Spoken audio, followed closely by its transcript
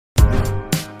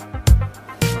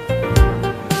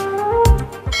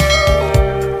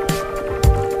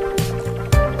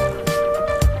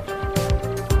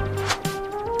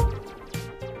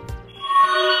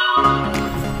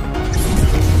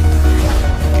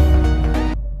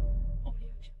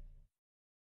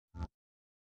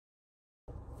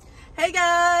Hey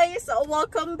guys,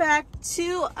 welcome back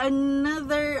to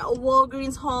another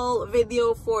Walgreens haul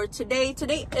video for today.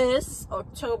 Today is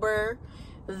October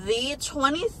the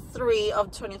 23rd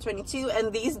of 2022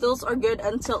 and these deals are good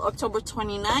until October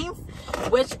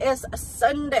 29th, which is a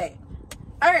Sunday.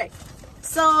 Alright,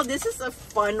 so this is a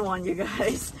fun one, you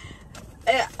guys.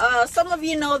 Some of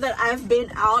you know that I've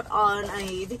been out on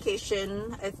a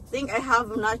vacation. I think I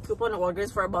have not coupon at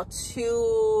Walgreens for about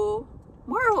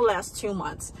more or less 2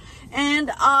 months, and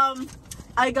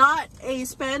I got a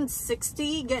spend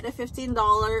 $60 get a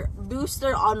 $15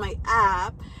 booster on my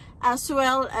app, as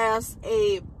well as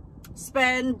a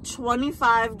spend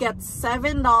 $25 get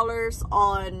 $7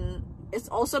 on, it's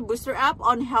also a booster app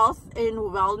on health and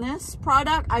wellness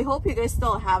product. I hope you guys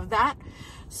still have that.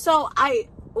 So I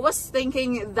was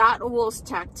thinking that will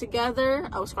stack together.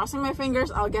 I was crossing my fingers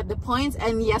I'll get the points,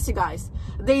 and yes, you guys,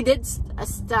 they did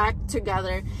stack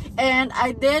together, and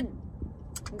I did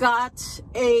got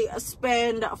a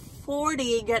spend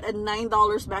 $40 get a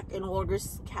 $9 back in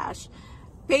Walgreens cash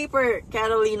paper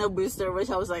Catalina booster, which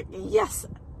I was like, yes,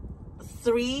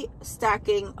 3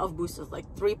 stacking of boosters, like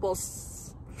triple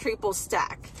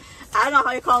stack. I don't know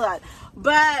how you call that,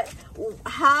 but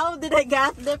how did I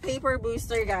get the paper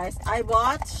booster, guys? I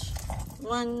bought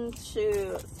 1,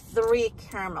 2, 3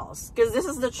 caramels because this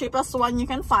is the cheapest one you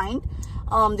can find.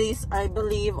 These I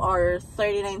believe are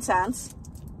 39 cents.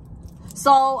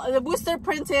 So the booster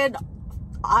printed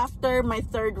after my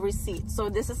 3rd receipt, so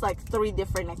this is like 3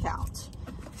 different accounts.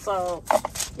 So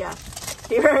yeah,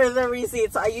 here are the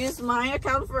receipts. I used my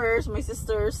account first, my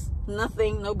sister's,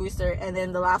 nothing, no booster, and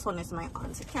then the last one is my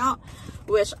aunt's account,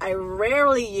 which I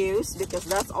rarely use because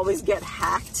that's always get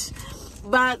hacked.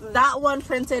 But that one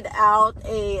printed out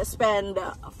a spend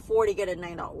 $40 get a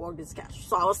 $9 Walgreens cash.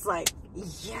 So I was like,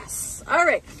 yes. All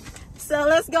right, so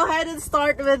let's go ahead and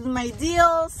start with my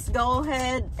deals. Go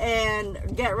ahead and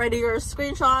get ready your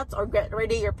screenshots or get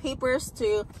ready your papers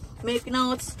to make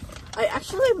notes. I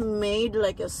actually made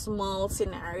like a small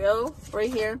scenario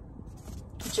right here,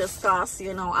 just cause,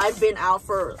 you know, I've been out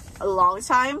for a long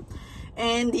time,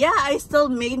 and yeah, I still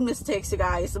made mistakes, you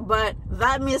guys, but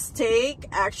that mistake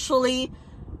actually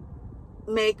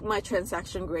make my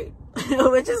transaction great,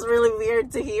 which is really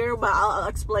weird to hear, but I'll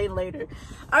explain later.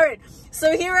 All right,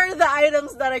 so here are the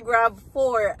items that I grabbed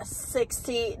for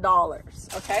 $60.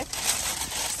 Okay,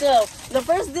 so the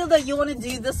first deal that you want to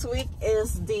do this week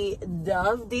is the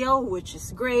Dove deal, which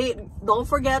is great. Don't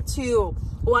forget to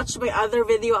watch my other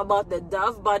video about the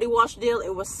Dove body wash deal.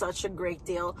 It was such a great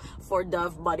deal for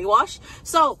Dove body wash.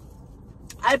 So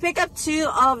I picked up 2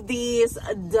 of these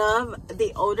Dove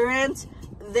deodorants.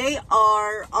 They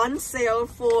are on sale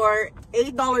for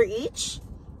 $8 each.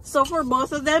 So for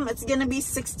both of them, it's gonna be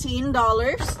 $16.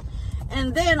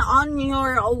 And then on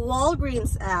your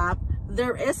Walgreens app,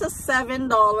 there is a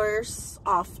 $7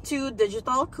 off 2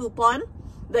 digital coupon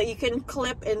that you can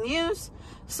clip and use.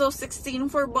 So 16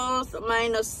 for both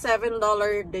minus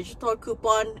 $7 digital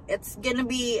coupon, it's gonna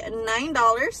be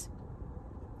 $9.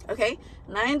 Okay,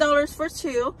 $9 for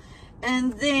 2,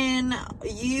 and then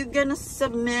you're gonna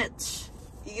submit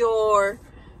your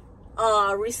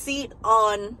receipt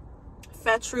on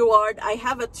Fetch Reward. I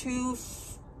have a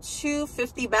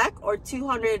 250 back, or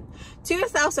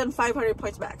 2,500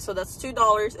 points back, so that's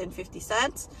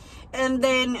 $2.50. And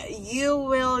then you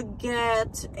will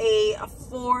get a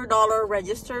 $4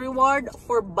 register reward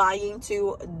for buying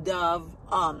 2 Dove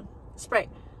spray.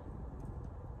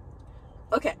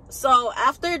 Okay, so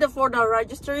after the $4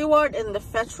 register reward and the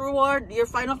Fetch Reward, your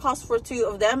final cost for 2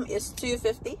 of them is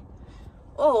 $2.50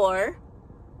 or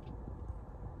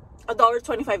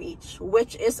 $1.25 each,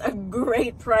 which is a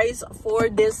great price for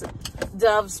this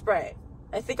Dove spray.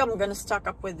 I think I'm gonna stock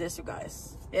up with this, you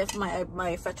guys, if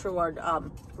my Fetch Reward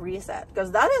reset,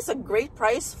 because that is a great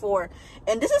price for,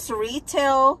 and this is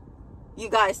retail, you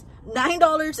guys,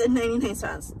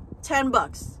 $9.99,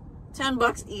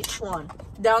 $10 each one,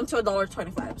 down to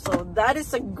 $1.25. So that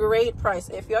is a great price.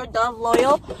 If you're Dove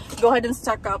loyal, go ahead and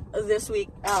stock up this week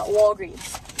at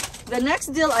Walgreens. The next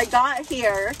deal I got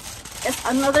here is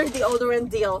another deodorant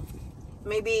deal.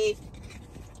 Maybe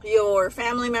your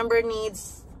family member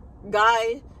needs,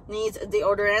 guy needs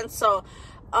deodorant. So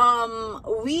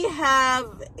we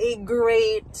have a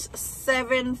great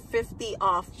 $7.50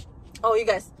 off. Oh, you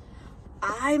guys,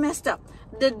 I messed up.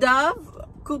 The Dove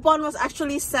coupon was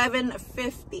actually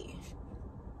 $7.50.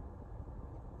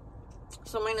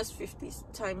 So minus 50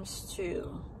 times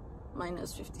 2,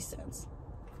 minus 50 cents.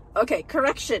 Okay,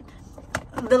 correction.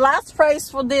 the last price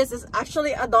for this is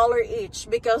actually $1 each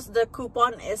because the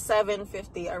coupon is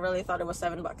 $7.50. I really thought it was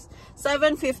 $7.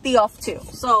 $7.50 off 2.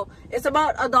 So it's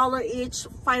about $1 each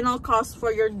final cost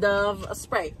for your Dove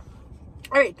spray.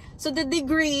 All right, so the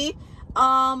Degree,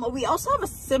 we also have a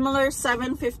similar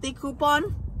 $7.50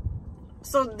 coupon.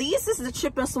 So this is the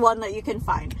cheapest one that you can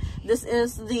find. This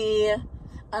is the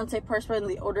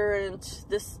antiperspirant deodorant.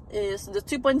 This is the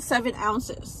 2.7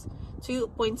 ounces.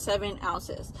 2.7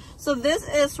 ounces. So this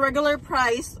is regular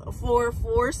price for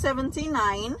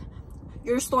 $4.79.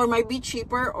 Your store might be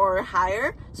cheaper or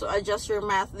higher, so adjust your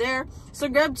math there. So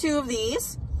grab 2 of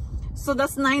these. So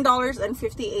that's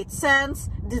 $9.58.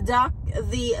 Deduct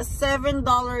the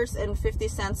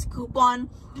 $7.50 coupon.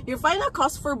 Your final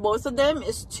cost for both of them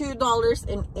is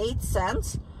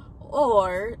 $2.08,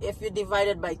 or if you divide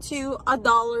it by 2,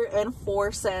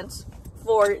 $1.04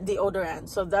 for deodorant.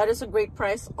 So that is a great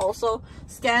price. Also,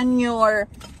 scan your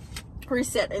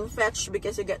preset and fetch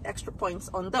because you get extra points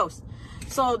on those.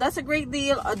 So that's a great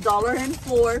deal.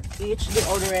 $1.04 each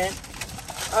deodorant.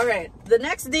 All right, the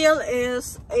next deal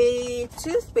is a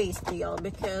toothpaste deal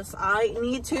because I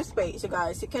need toothpaste, you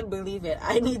guys. You can't believe it.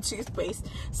 I need toothpaste.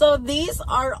 So these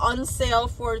are on sale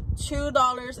for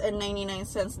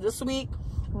 $2.99 this week.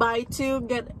 Buy 2,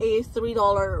 get a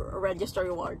 $3 register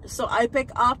reward. So I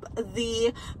pick up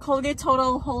the Colgate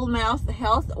Total Whole Mouth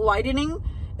Health Whitening.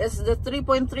 It's the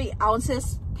 3.3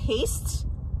 ounces paste.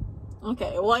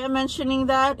 Okay, why I'm mentioning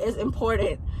that is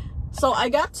important. So I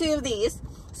got 2 of these.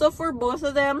 So for both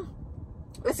of them,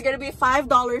 it's going to be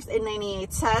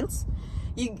 $5.98.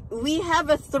 We have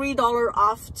a $3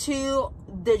 off 2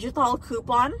 digital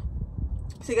coupon.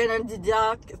 So you're going to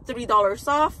deduct $3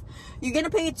 off. You're going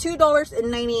to pay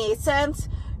 $2.98.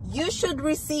 You should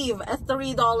receive a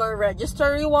 $3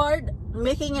 register reward,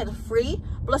 making it free,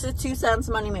 plus a 2 cents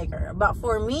moneymaker. But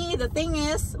for me, the thing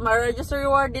is, my register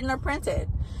reward didn't print it.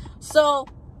 So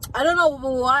I don't know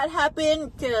what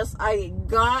happened because I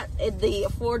got the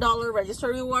 $4 register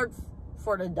reward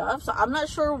for the Dove. So I'm not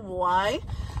sure why.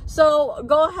 So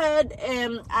go ahead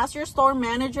and ask your store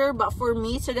manager. But for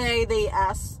me today, they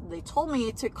told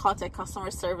me to contact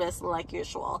customer service like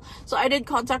usual. So I did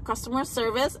contact customer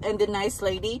service, and the nice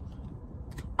lady,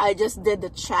 I just did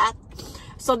the chat.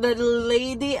 So the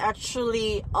lady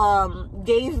actually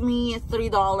gave me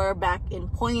 $3 back in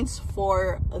points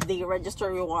for the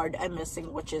register reward I'm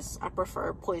missing, which is I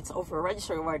prefer points over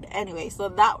register reward anyway. So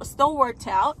that still worked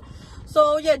out.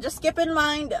 So yeah, just keep in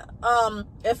mind,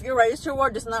 if your register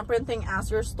reward is not printing, ask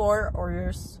your store or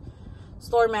your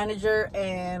store manager,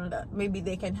 and maybe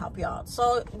they can help you out.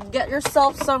 So get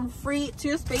yourself some free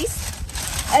toothpaste.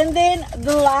 And then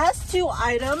the last 2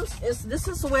 items this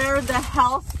is where the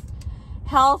health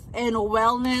and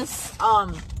wellness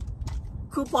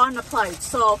coupon applied.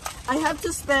 So I have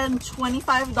to spend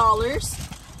 $25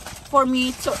 for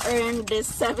me to earn this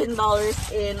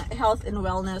 $7 in health and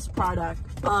wellness product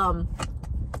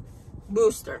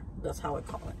booster. That's how I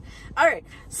call it. All right,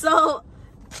 so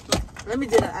let me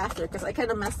do that after because I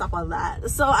kind of messed up on that.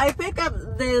 So I pick up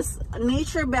this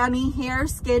Nature Bunny hair,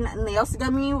 skin, nails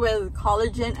gummy with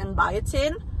collagen and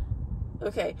biotin.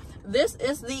 Okay, this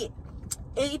is the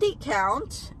 80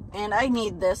 count, and I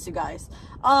need this, you guys.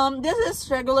 This is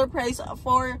regular price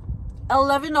for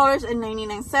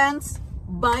 $11.99.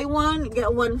 Buy 1,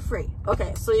 get 1 free.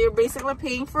 Okay, so you're basically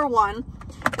paying for 1,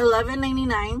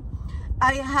 $11.99.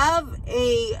 I have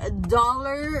a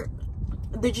 $1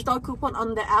 digital coupon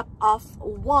on the app of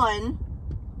 1.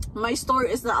 My store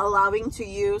is not allowing to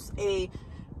use a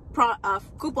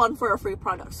coupon for a free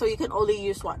product, so you can only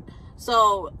use 1.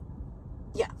 So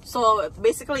yeah, so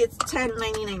basically it's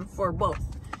 $10.99 for both.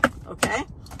 Okay,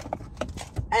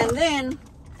 and then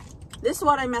this is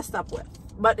what I messed up with,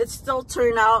 but it still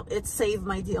turned out it saved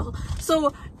my deal.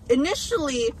 So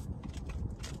initially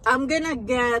I'm gonna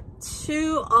get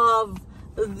 2 of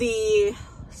the,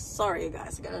 sorry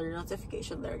guys, I got a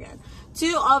notification there again,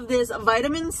 2 of this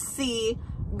vitamin C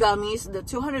gummies, the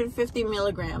 250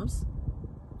 milligrams.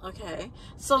 Okay,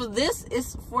 so this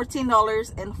is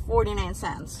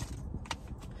 $14.49.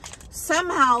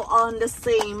 Somehow on the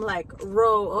same like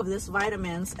row of these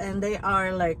vitamins, and they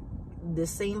are like the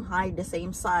same height, the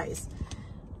same size,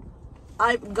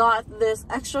 I've got this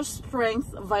extra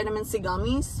strength vitamin C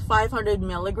gummies, 500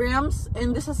 milligrams,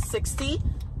 and this is 60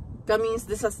 gummies.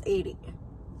 This is 80,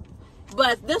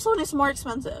 but this one is more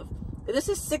expensive. This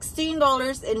is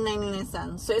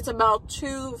 $16.99, so it's about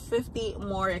 $2.50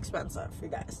 more expensive, you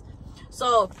guys.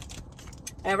 So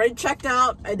I already checked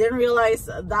out. I didn't realize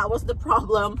that was the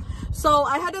problem. So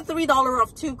I had a $3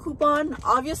 off 2 coupon.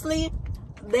 Obviously,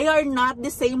 they are not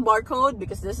the same barcode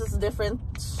because this is different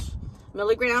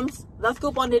milligrams, that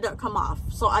coupon didn't come off.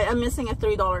 So I am missing a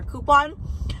 $3 coupon.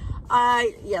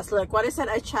 Yes, like what I said,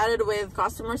 I chatted with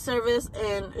customer service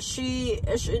and she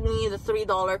issued me the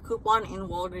 $3 coupon in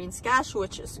Walgreens cash,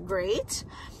 which is great.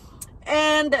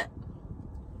 And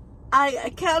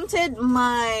I counted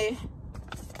my,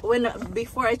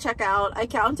 before I check out, I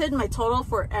counted my total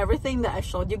for everything that I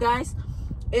showed you guys.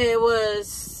 It was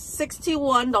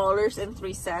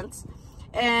 $61.03,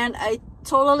 and I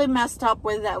totally messed up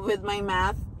with that, with my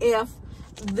math, if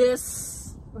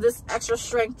this extra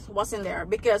strength wasn't there,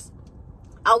 because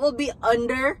I will be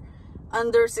under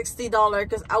 $60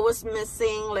 because I was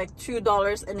missing like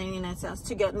 $2.99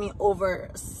 to get me over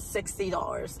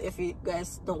 $60, if you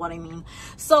guys know what I mean.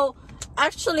 So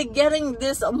actually getting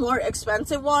this more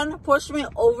expensive one pushed me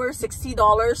over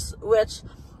 $60, which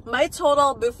my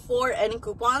total before any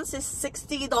coupons is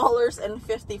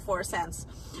 $60.54.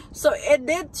 So it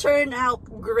did turn out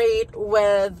great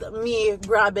with me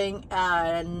grabbing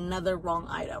another wrong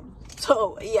item.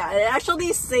 So yeah, it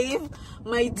actually saved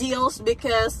my deals,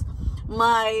 because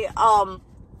my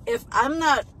if I'm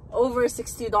not over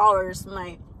 $60,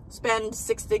 my spend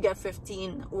 60 get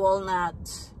 15 will not,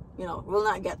 you know, will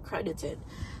not get credited.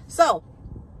 So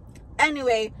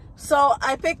anyway, so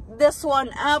I picked this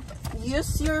one up.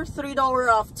 Use your $3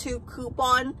 off 2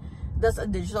 coupon. That's a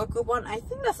digital coupon. I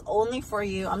think that's only for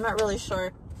you. I'm not really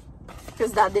sure,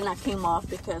 because that did not came off,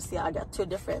 because yeah, I got 2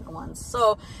 different ones.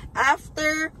 So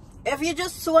after, if you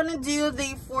just want to do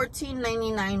the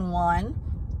 $14.99 one,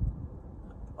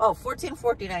 oh,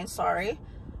 $14.49, sorry,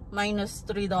 minus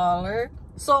 $3.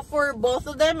 So for both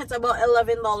of them, it's about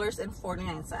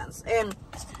 $11.49. And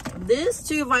these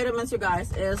 2 vitamins, you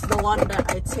guys, is the one that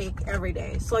I take every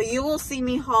day. So you will see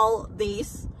me haul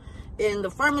these in the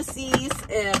pharmacies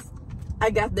if I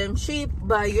get them cheap,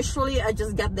 but usually I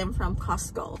just get them from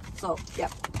Costco. So yeah,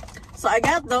 so I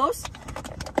got those.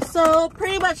 So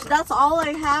pretty much that's all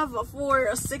I have for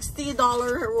a $60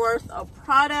 worth of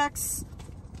products.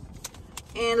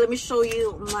 And let me show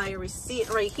you my receipt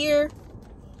right here.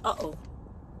 Uh-oh,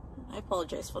 I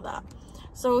apologize for that.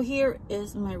 So here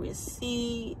is my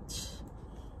receipt,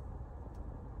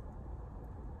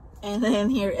 and then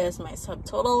here is my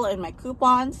subtotal and my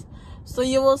coupons. So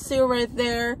you will see right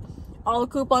there, all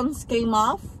coupons came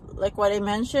off. Like what I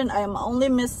mentioned, I am only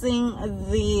missing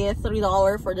the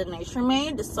 $3 for the Nature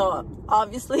Made. So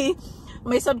obviously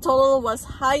my subtotal was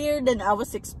higher than I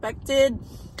was expected,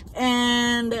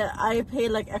 and I paid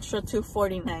like extra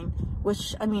 $2.49,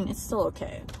 which, I mean, it's still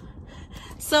okay.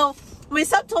 So my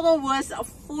subtotal was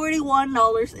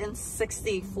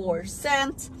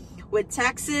 $41.64. With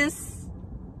taxes,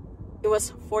 it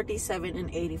was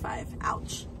 $47.85.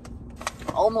 Ouch,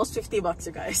 almost 50 bucks,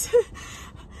 you guys.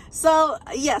 So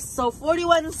yes, so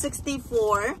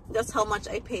 $41.64, that's how much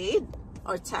I paid.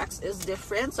 Our tax is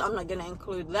different, so I'm not gonna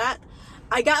include that.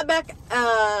 I got back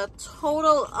a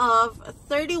total of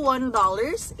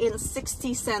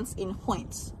 $31.60 in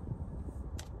points.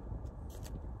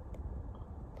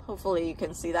 Hopefully you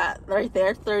can see that right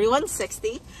there,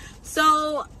 $31.60.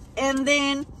 So, and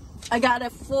then I got a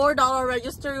 $4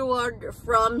 register reward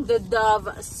from the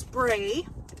Dove spray.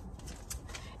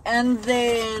 And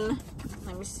then,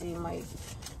 let me see my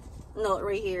note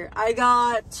right here. I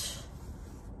got,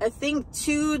 I think,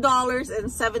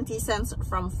 $2.70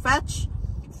 from Fetch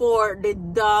for the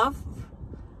Dove,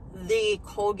 the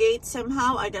Colgate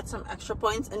somehow. I got some extra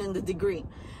points, and then the Degree.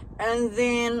 And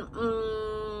then,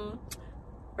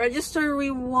 register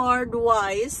reward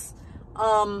wise,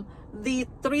 the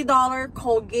 $3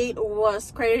 Colgate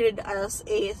was credited as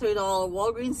a $3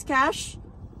 Walgreens cash.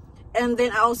 And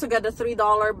then I also got the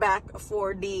 $3 back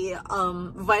for the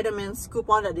vitamins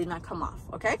coupon that did not come off.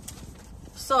 Okay,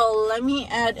 so let me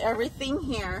add everything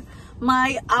here.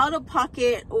 My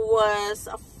out-of-pocket was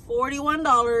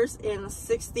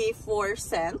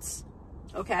 $41.64.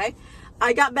 Okay,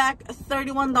 I got back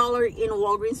 $31 in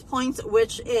Walgreens points,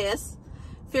 which is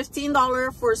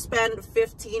 $15 for spend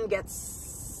 15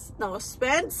 gets, no,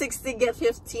 spend 60 get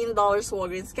 $15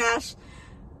 Walgreens cash.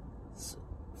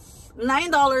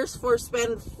 $9 for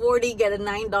spend 40 get a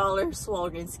 $9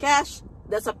 Walgreens cash.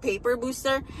 That's a paper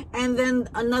booster. And then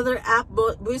another app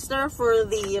booster for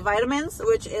the vitamins,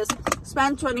 which is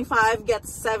spend 25 get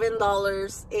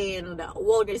 $7 in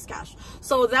Walgreens cash.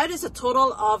 So that is a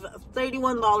total of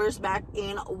 $31 back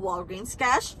in Walgreens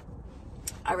cash.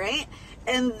 All right,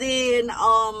 and then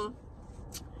I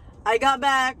got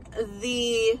back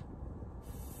the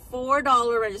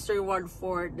 $4 register reward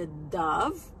for the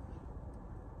Dove.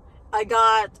 I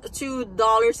got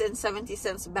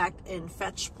 $2.70 back in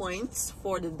Fetch points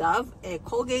for the Dove, a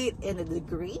Colgate, and a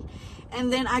Degree. And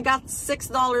then I got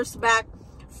 $6 back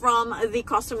from the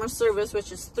customer service,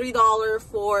 which is $3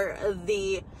 for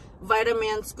the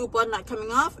vitamins coupon not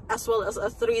coming off, as well as a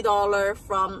 $3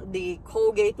 from the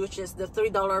Colgate, which is the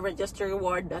 $3 register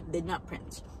reward that did not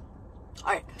print.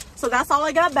 All right, so that's all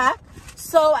I got back.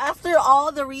 So after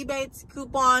all the rebates,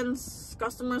 coupons,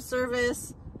 customer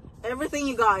service, everything,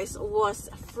 you guys, was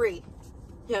free.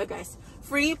 Yeah, guys,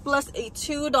 free plus a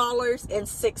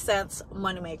 $2.06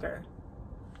 moneymaker.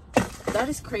 That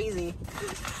is crazy.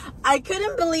 I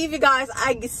couldn't believe, you guys,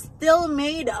 I still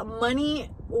made money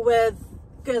with,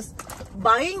 because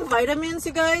buying vitamins,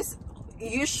 you guys,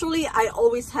 usually I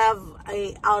always have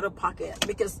a out of pocket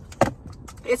because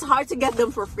it's hard to get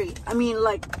them for free. I mean,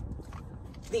 like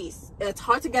these, it's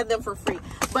hard to get them for free.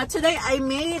 But today I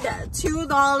made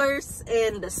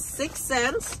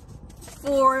 $2.06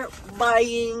 for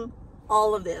buying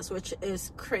all of this, which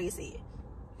is crazy.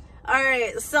 All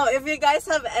right, so if you guys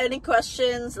have any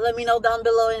questions, let me know down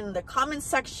below in the comment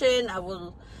section. I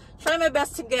will try my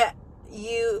best to get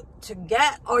you to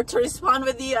respond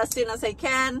with you as soon as I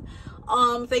can.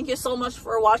 Thank you so much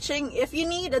for watching. If you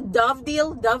need a Dove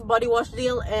deal, Dove body wash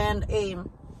deal, and a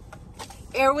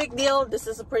Airwick deal, this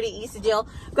is a pretty easy deal.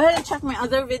 Go ahead and check my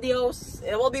other videos.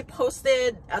 It will be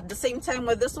posted at the same time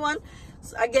with this one.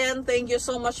 So again, thank you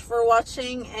so much for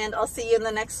watching, and I'll see you in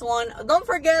the next one. Don't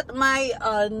forget my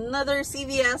another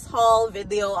CVS haul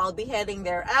video. I'll be heading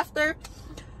there after.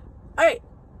 All right,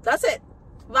 that's it.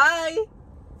 Bye.